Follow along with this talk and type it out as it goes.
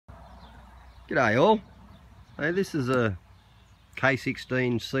G'day all. Hey, this is a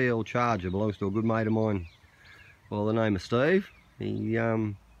K16 CL Charger, belongs to a good mate of mine by the name of Steve. He's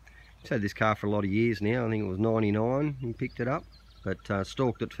had this car for a lot of years now. I think it was 99 he picked it up, but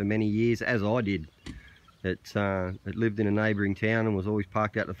stalked it for many years, as I did. It lived in a neighbouring town and was always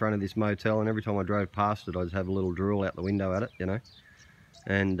parked out the front of this motel, and every time I drove past it I'd just have a little drool out the window at it, you know.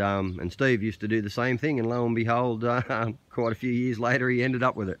 And Steve used to do the same thing, and lo and behold, quite a few years later he ended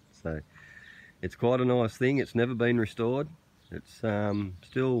up with it. So it's quite a nice thing. It's never been restored. It's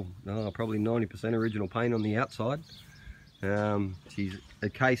still probably 90% original paint on the outside. She's a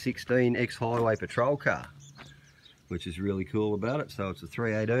K16 ex-highway patrol car, which is really cool about it. So it's a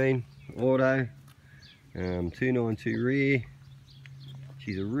 318 auto, 292 rear.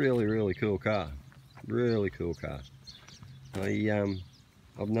 She's a really cool car. Really cool car.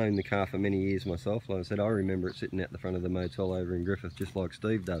 I've known the car for many years myself. Like I said, I remember it sitting out the front of the motel over in Griffith, just like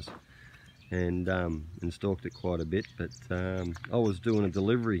Steve does, and stalked it quite a bit. But I was doing a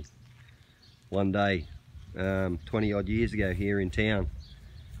delivery one day 20 odd years ago here in town,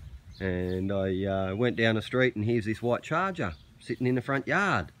 and I went down the street and here's this white Charger sitting in the front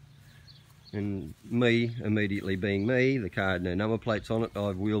yard. And me, immediately being me, the car had no number plates on it.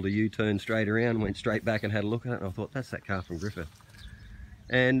 I wheeled a U-turn straight around, went straight back and had a look at it, and I thought, that's that car from Griffith.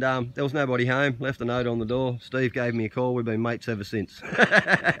 And there was nobody home. Left a note on the door. Steve gave me a call. We've been mates ever since.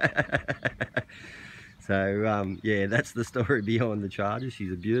 So yeah, that's the story behind the Charger.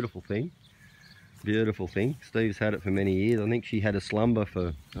 She's a beautiful thing. Beautiful thing. Steve's had it for many years. I think she had a slumber for,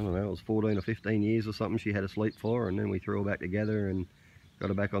 I don't know, it was 14 or 15 years or something. She had a sleep for, and then we threw her back together and got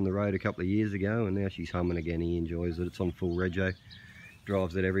her back on the road a couple of years ago, and now she's humming again. He enjoys it. It's on full rego.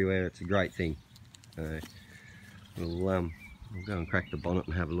 Drives it everywhere. It's a great thing. We'll go and crack the bonnet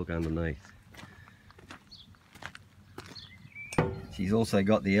and have a look underneath. She's also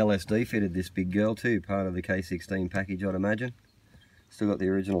got the LSD fitted, this big girl too, part of the K16 package, I'd imagine. Still got the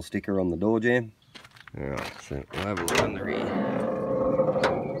original sticker on the door jamb. Alright, so we'll have a look under here.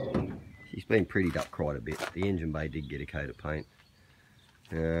 She's been prettied up quite a bit. The engine bay did get a coat of paint.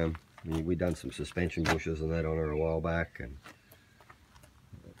 We done some suspension bushes and that on her a while back, and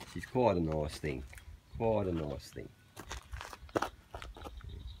she's quite a nice thing. Quite a nice thing.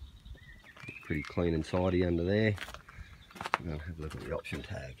 Pretty clean and tidy under there. I'm going to have a look at the option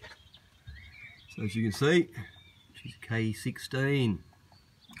tag. So as you can see, she's a K16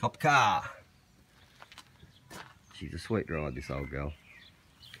 cop car. She's a sweet ride, this old girl.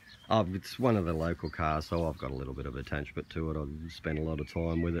 It's one of the local cars, so I've got a little bit of attachment to it. I've spent a lot of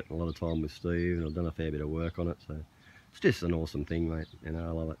time with it, a lot of time with Steve, and I've done a fair bit of work on it, so it's just an awesome thing, mate. You know,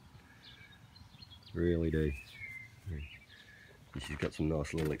 I love it. Really do. Yeah. She's got some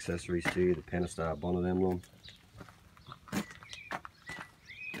nice little accessories too, the Pentastar bonnet emblem.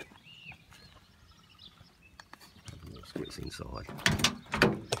 Squits inside.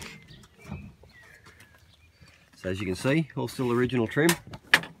 So as you can see, all still original trim,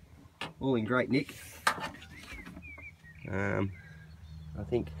 all in great nick. I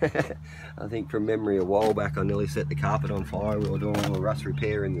think from memory a while back I nearly set the carpet on fire. We were doing a little rust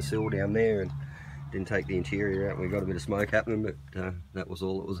repair in the sill down there and didn't take the interior out. We got a bit of smoke happening, but that was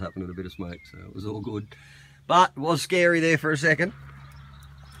all that was happening, a bit of smoke, so it was all good. But it was scary there for a second.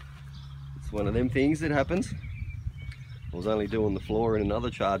 It's one of them things that happens. I was only doing the floor in another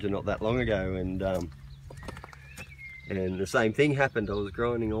Charger not that long ago, and the same thing happened. I was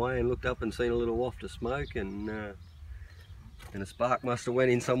grinding away and looked up and seen a little waft of smoke, and a spark must have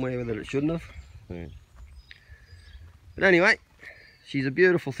went in somewhere that it shouldn't have. Yeah. But anyway, she's a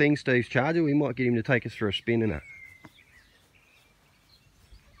beautiful thing, Steve's Charger. We might get him to take us for a spin in it.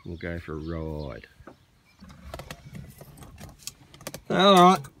 We'll go for a ride.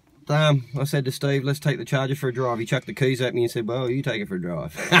 Alright, I said to Steve, let's take the Charger for a drive. He chucked the keys at me and said, well, you take it for a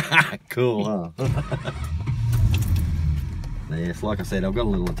drive. Cool, huh? Yes, like I said, I've got a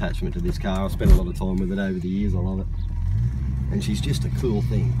little attachment to this car. I've spent a lot of time with it over the years. I love it. And she's just a cool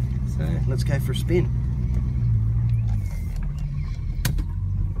thing. So let's go for a spin.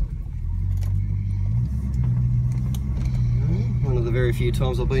 One of the very few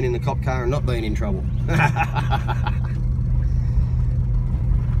times I've been in the cop car and not been in trouble.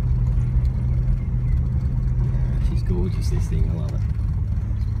 She's gorgeous, this thing. I love it.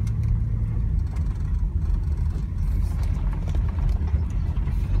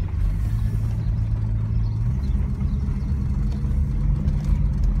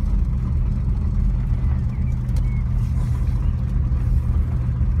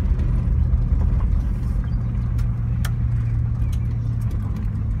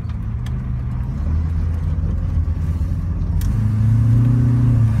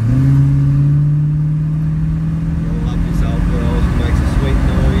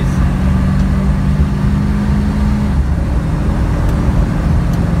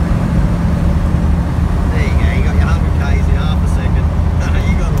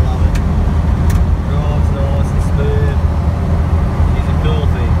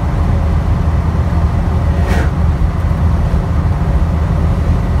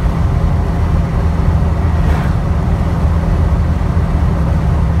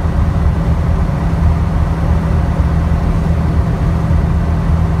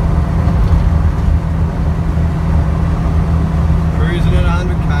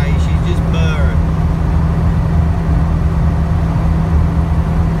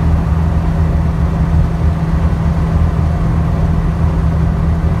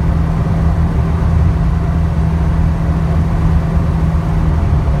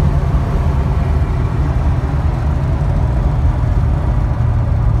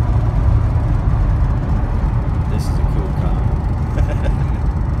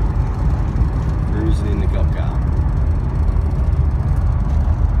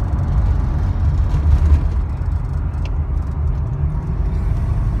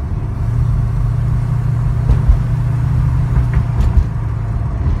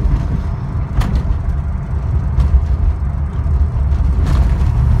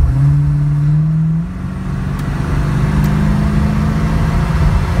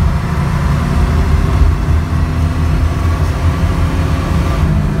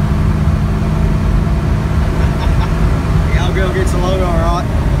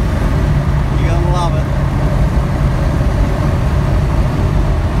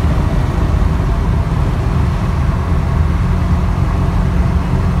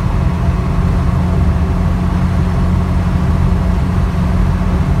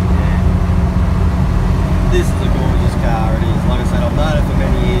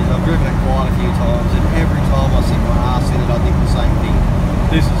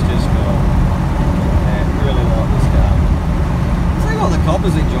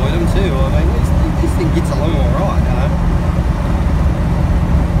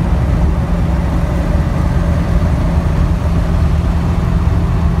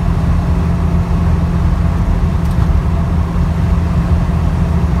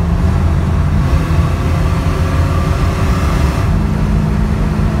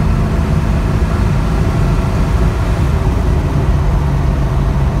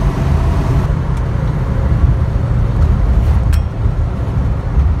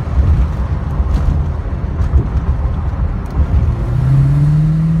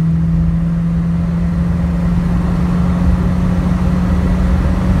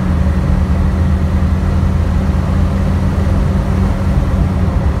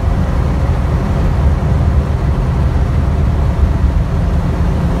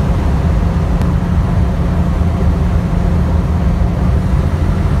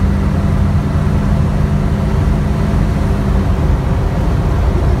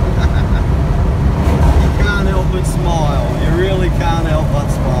 can't help but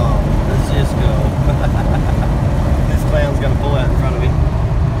smile. It's just cool. This clown's going to pull out in front of me.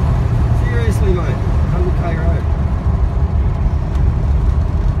 Seriously, mate. 100k road.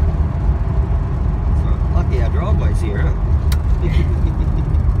 So, lucky our driveway's here, huh?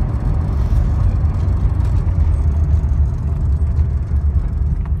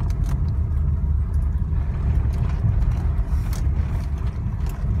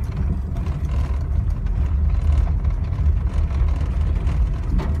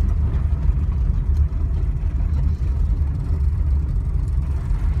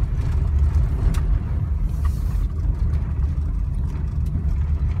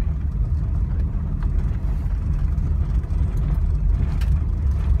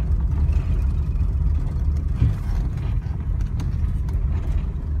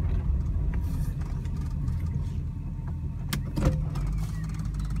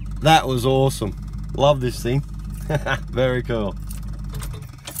 That was awesome. Love this thing. Very cool.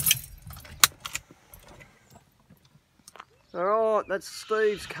 Alright, that's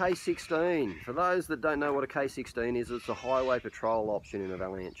Steve's K16. For those that don't know what a K16 is, it's a highway patrol option in a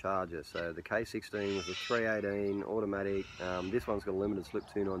Valiant Charger. So the K16 was a 318 automatic. This one's got a limited slip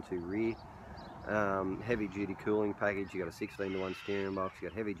 292 rear. Heavy duty cooling package. You got a 16:1 steering box, you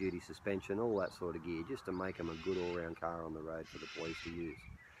got heavy duty suspension, all that sort of gear, just to make them a good all-round car on the road for the police to use.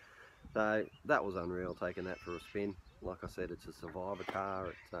 So that was unreal, taking that for a spin. Like I said, it's a survivor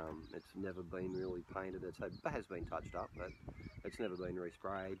car. It's never been really painted. It has been touched up, but it's never been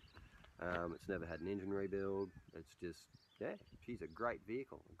resprayed. It's never had an engine rebuild. It's just, yeah, she's a great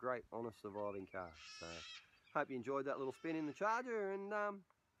vehicle, a great, honest, surviving car. So hope you enjoyed that little spin in the Charger, and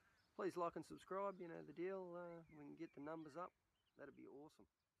please like and subscribe. You know the deal. We can get the numbers up. That'd be awesome.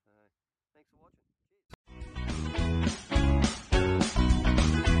 So thanks for watching.